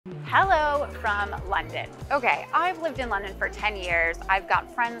Hello from London. Okay, I've lived in London for 10 years. I've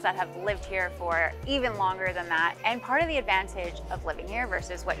got friends that have lived here for even longer than that. And part of the advantage of living here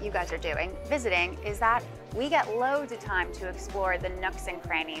versus what you guys are doing, visiting, is that we get loads of time to explore the nooks and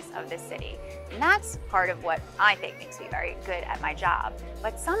crannies of this city. And that's part of what I think makes me very good at my job.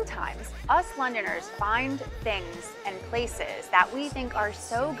 But sometimes us Londoners find things and places that we think are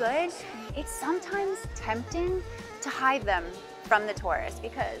so good, it's sometimes tempting to hide them from the tourists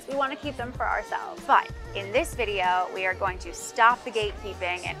because we want to keep them for ourselves. But in this video, we are going to stop the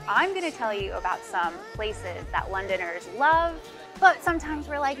gatekeeping and I'm going to tell you about some places that Londoners love, but sometimes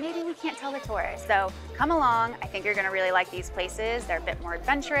we're like, maybe we can't tell the tourists. So come along. I think you're going to really like these places. They're a bit more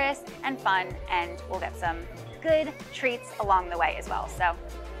adventurous and fun, and we'll get some good treats along the way as well. So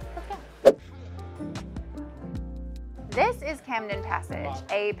let's go. This is Camden Passage,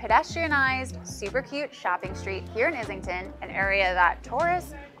 a pedestrianized, super cute shopping street here in Islington, an area that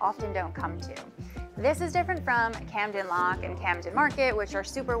tourists often don't come to. This is different from Camden Lock and Camden Market, which are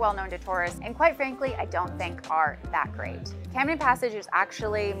super well known to tourists, and quite frankly, I don't think are that great. Camden Passage is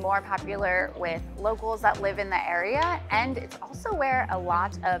actually more popular with locals that live in the area, and it's also where a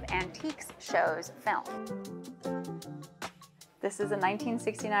lot of antiques shows film. This is a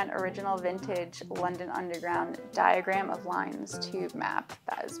 1969 original vintage London Underground diagram of lines tube map.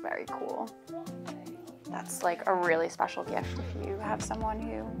 That is very cool. That's like a really special gift if you have someone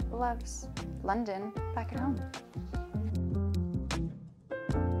who loves London back at home.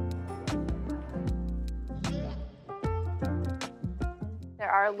 There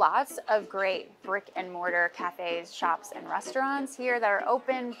are lots of great brick and mortar cafes, shops, and restaurants here that are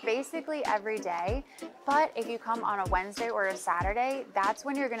open basically every day. But if you come on a Wednesday or a Saturday, that's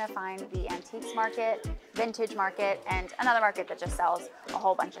when you're gonna find the antiques market, vintage market, and another market that just sells a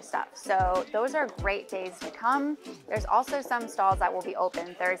whole bunch of stuff. So those are great days to come. There's also some stalls that will be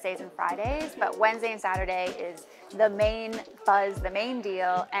open Thursdays and Fridays, but Wednesday and Saturday is the main buzz, the main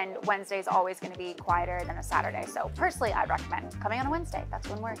deal, and Wednesday is always gonna be quieter than a Saturday. So personally, I'd recommend coming on a Wednesday. That's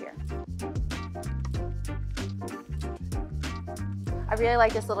when we're here. I really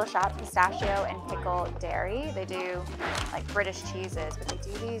like this little shop, Pistachio and Pickle Dairy. They do like British cheeses, but they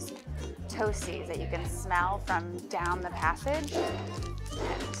do these toasties that you can smell from down the passage.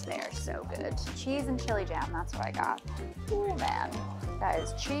 And they're so good. Cheese and chili jam, that's what I got. Ooh man, that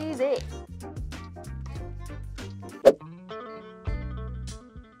is cheesy.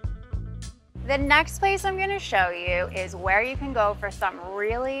 The next place I'm gonna show you is where you can go for some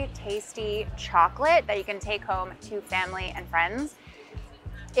really tasty chocolate that you can take home to family and friends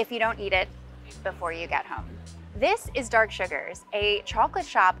if you don't eat it before you get home. This is Dark Sugars, a chocolate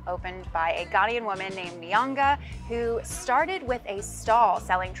shop opened by a Ghanaian woman named Nyanga, who started with a stall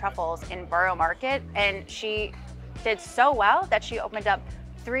selling truffles in Borough Market, and she did so well that she opened up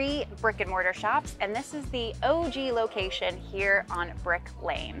 3 brick and mortar shops, and this is the OG location here on Brick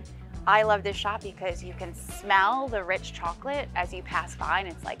Lane. I love this shop because you can smell the rich chocolate as you pass by and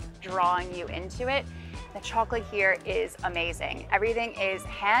it's like drawing you into it. The chocolate here is amazing. Everything is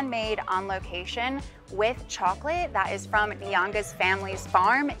handmade on location with chocolate that is from Nyanga's family's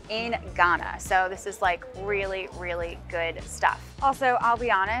farm in Ghana. So this is like really, really good stuff. Also, I'll be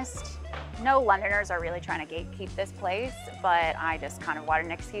honest, no Londoners are really trying to gatekeep this place, but I just kind of want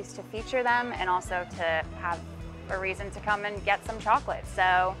an excuse to feature them and also to have a reason to come and get some chocolate.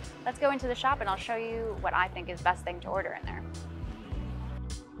 So let's go into the shop and I'll show you what I think is the best thing to order in there.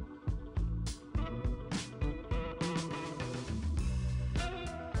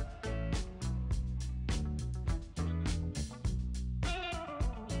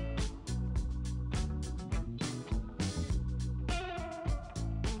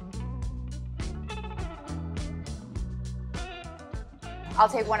 I'll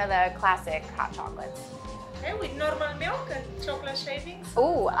take one of the classic hot chocolates. Okay, with normal milk and chocolate shavings?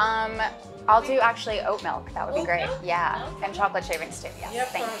 Ooh, I'll do actually oat milk. That would be great. Milk? Yeah, Okay. and chocolate shavings too. Yes, Yep.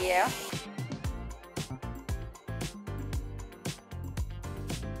 thank you.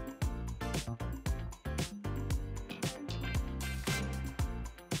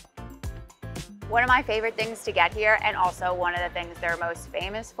 One of my favorite things to get here, and also one of the things they're most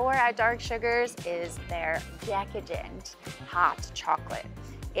famous for at Dark Sugars, is their decadent hot chocolate.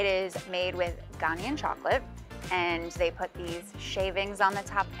 It is made with Ghanaian chocolate, and they put these shavings on the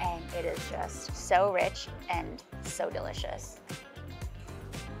top, and it is just so rich and so delicious.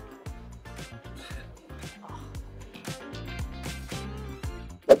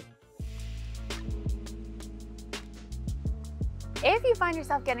 If you find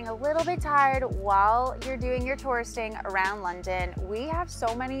yourself getting a little bit tired while you're doing your touristing around London, we have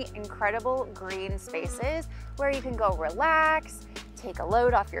so many incredible green spaces where you can go relax, take a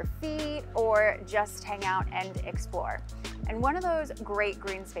load off your feet, or just hang out and explore. And one of those great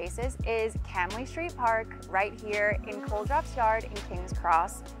green spaces is Camley Street Park, right here in Coldrops Yard in King's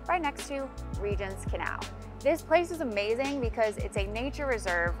Cross, right next to Regent's Canal. This place is amazing because it's a nature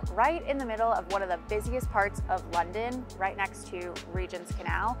reserve right in the middle of one of the busiest parts of London, right next to Regent's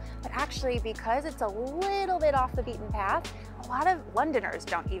Canal. But actually, because it's a little bit off the beaten path, a lot of Londoners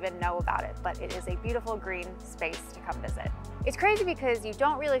don't even know about it, but it is a beautiful green space to come visit. It's crazy because you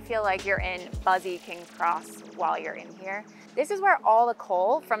don't really feel like you're in buzzy King's Cross while you're in here. This is where all the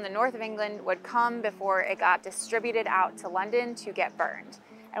coal from the north of England would come before it got distributed out to London to get burned.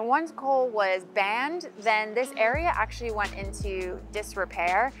 And once coal was banned, then this area actually went into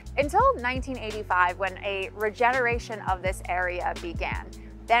disrepair until 1985, when a regeneration of this area began.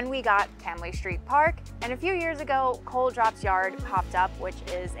 Then we got Camley Street Park, and a few years ago, Coldrops Yard popped up, which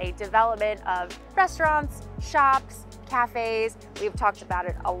is a development of restaurants, shops, cafes. We've talked about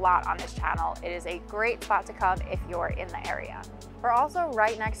it a lot on this channel. It is a great spot to come if you're in the area. We're also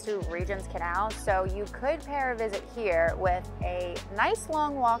right next to Regent's Canal, so you could pair a visit here with a nice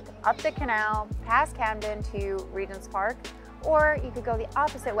long walk up the canal, past Camden to Regent's Park, or you could go the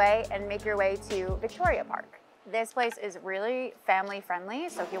opposite way and make your way to Victoria Park. This place is really family friendly,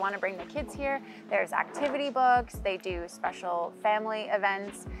 so if you want to bring the kids here, there's activity books, they do special family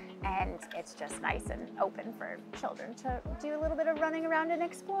events, and it's just nice and open for children to do a little bit of running around and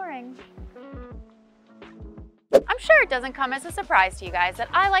exploring. I'm sure it doesn't come as a surprise to you guys that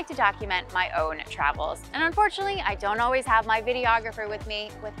I like to document my own travels. And unfortunately, I don't always have my videographer with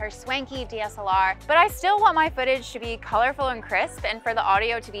me with her swanky DSLR, but I still want my footage to be colorful and crisp and for the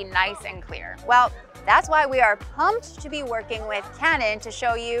audio to be nice and clear. Well, that's why we are pumped to be working with Canon to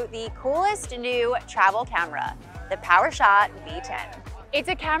show you the coolest new travel camera, the PowerShot V10. It's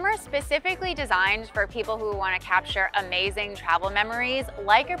a camera specifically designed for people who want to capture amazing travel memories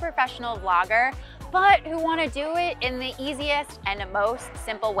like a professional vlogger, but who want to do it in the easiest and most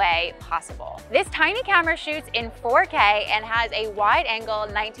simple way possible. This tiny camera shoots in 4K and has a wide angle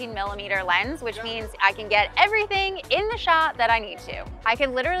 19mm lens, which means I can get everything in the shot that I need to. I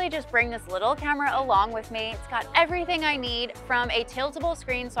can literally just bring this little camera along with me. It's got everything I need, from a tiltable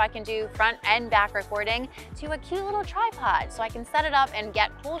screen so I can do front and back recording, to a cute little tripod so I can set it up and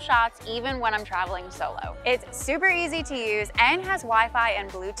get cool shots even when I'm traveling solo. It's super easy to use and has Wi-Fi and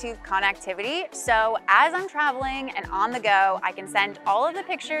Bluetooth connectivity, so as I'm traveling and on the go, I can send all of the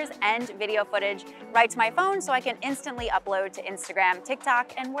pictures and video footage right to my phone so I can instantly upload to Instagram,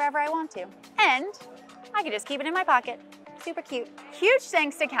 TikTok, and wherever I want to. And I can just keep it in my pocket. Super cute. Huge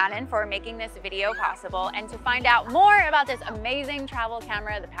thanks to Canon for making this video possible, and to find out more about this amazing travel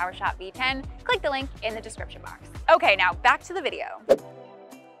camera, the PowerShot V10, click the link in the description box. Okay, now back to the video.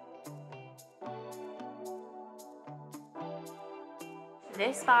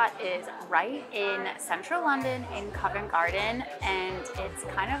 This spot is right in central London in Covent Garden, and it's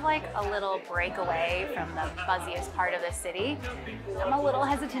kind of like a little breakaway from the buzziest part of the city. I'm a little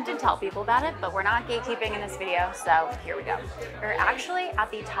hesitant to tell people about it, but we're not gatekeeping in this video, so here we go. We're actually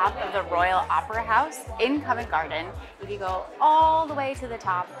at the top of the Royal Opera House in Covent Garden. If you go all the way to the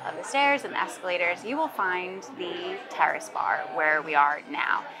top of the stairs and the escalators, you will find the terrace bar where we are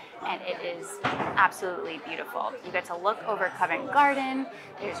now. And it is absolutely beautiful. You get to look over Covent Garden,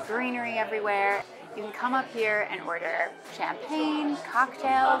 there's greenery everywhere. You can come up here and order champagne,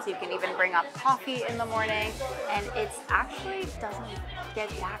 cocktails, you can even bring up coffee in the morning, and it's actually doesn't get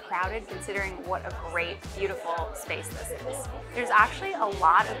that crowded considering what a great, beautiful space this is. There's actually a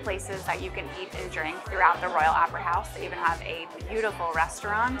lot of places that you can eat and drink throughout the Royal Opera House. They even have a beautiful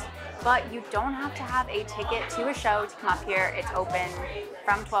restaurant, but you don't have to have a ticket to a show to come up here. It's open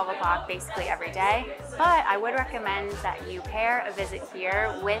from 12 o'clock basically every day, but I would recommend that you pair a visit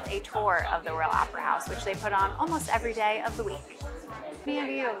here with a tour of the Royal Opera House, which they put on almost every day of the week. How many of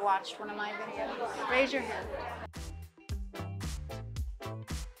you have watched one of my videos? Raise your hand.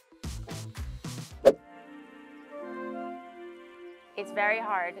 It's very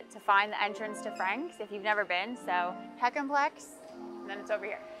hard to find the entrance to Frank's if you've never been, so Heck'n'Plex, and then it's over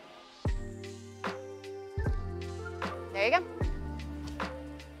here. There you go.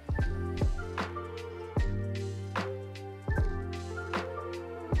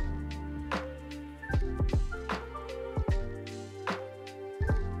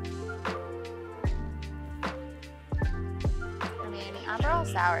 Aperol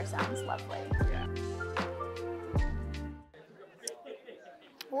sour sounds lovely.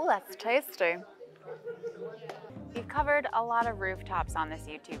 Ooh, that's tasty. We've covered a lot of rooftops on this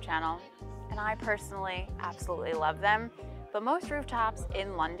YouTube channel, and I personally absolutely love them. But most rooftops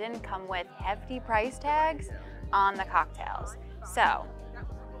in London come with hefty price tags on the cocktails. So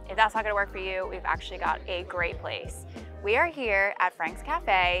if that's not gonna work for you, we've actually got a great place. We are here at Frank's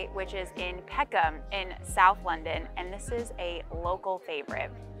Cafe, which is in Peckham in South London, and this is a local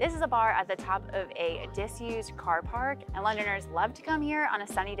favorite. This is a bar at the top of a disused car park, and Londoners love to come here on a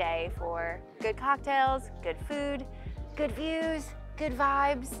sunny day for good cocktails, good food, good views, good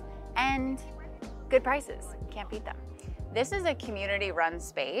vibes, and good prices. Can't beat them. This is a community-run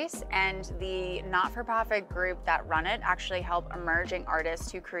space, and the not-for-profit group that run it actually help emerging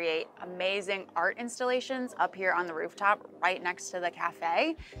artists to create amazing art installations up here on the rooftop right next to the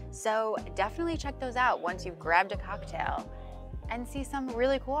cafe. So definitely check those out once you've grabbed a cocktail and see some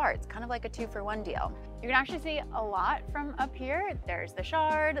really cool art. It's kind of like a 2-for-1 deal. You can actually see a lot from up here. There's the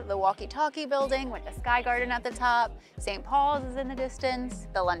Shard, the Walkie-Talkie building with the Sky Garden at the top, St. Paul's is in the distance,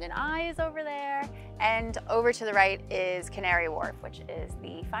 the London Eye is over there, and over to the right is Canary Wharf, which is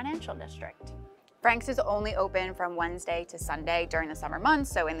the financial district. Frank's is only open from Wednesday to Sunday during the summer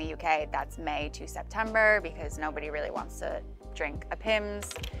months, so in the UK that's May to September because nobody really wants to drink a Pimm's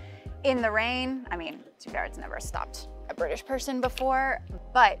in the rain. I mean, to be fair, it's never stopped a British person before,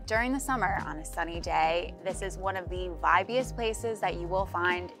 but during the summer on a sunny day, this is one of the vibiest places that you will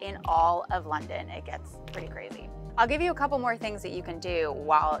find in all of London. It gets pretty crazy. I'll give you a couple more things that you can do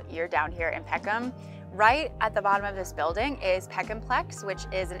while you're down here in Peckham. Right at the bottom of this building is Peckhamplex, which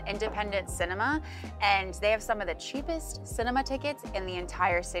is an independent cinema, and they have some of the cheapest cinema tickets in the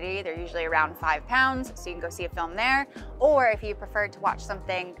entire city. They're usually around £5, so you can go see a film there. Or if you prefer to watch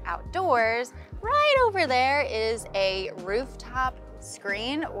something outdoors, right over there is a rooftop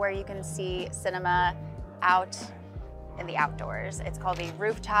screen where you can see cinema out in the outdoors. It's called the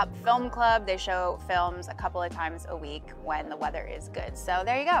Rooftop Film Club. They show films a couple of times a week when the weather is good. So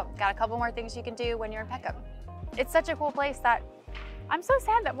there you go. Got a couple more things you can do when you're in Peckham. It's such a cool place that I'm so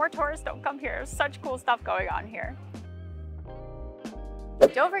sad that more tourists don't come here. There's such cool stuff going on here.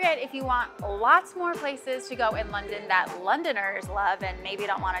 Don't forget, if you want lots more places to go in London that Londoners love and maybe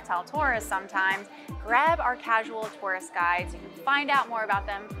don't want to tell tourists sometimes, grab our casual tourist guides. You can find out more about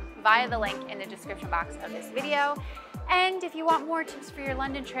them via the link in the description box of this video. And if you want more tips for your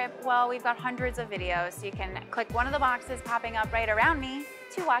London trip, well, we've got hundreds of videos, so you can click one of the boxes popping up right around me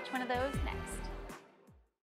to watch one of those next.